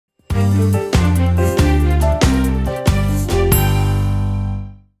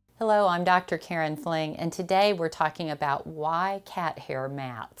I'm Dr. Karen Fling, and today we're talking about why cat hair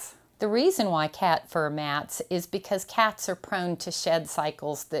mats. The reason why cat fur mats is because cats are prone to shed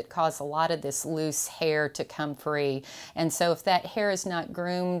cycles that cause a lot of this loose hair to come free. And so if that hair is not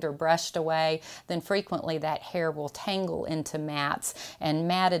groomed or brushed away, then frequently that hair will tangle into mats, and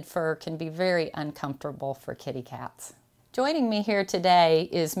matted fur can be very uncomfortable for kitty cats. Joining me here today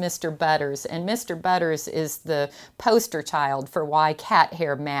is Mr. Butters, and Mr. Butters is the poster child for why cat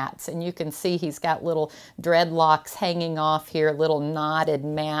hair mats. And you can see he's got little dreadlocks hanging off here, little knotted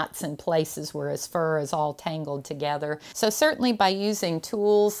mats in places where his fur is all tangled together. So certainly by using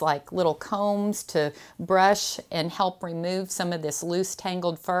tools like little combs to brush and help remove some of this loose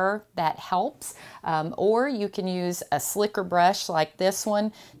tangled fur, that helps. Or you can use a slicker brush like this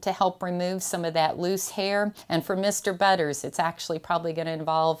one to help remove some of that loose hair. And for Mr. Butters, it's actually probably going to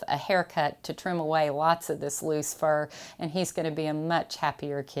involve a haircut to trim away lots of this loose fur, and he's going to be a much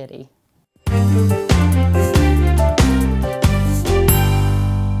happier kitty.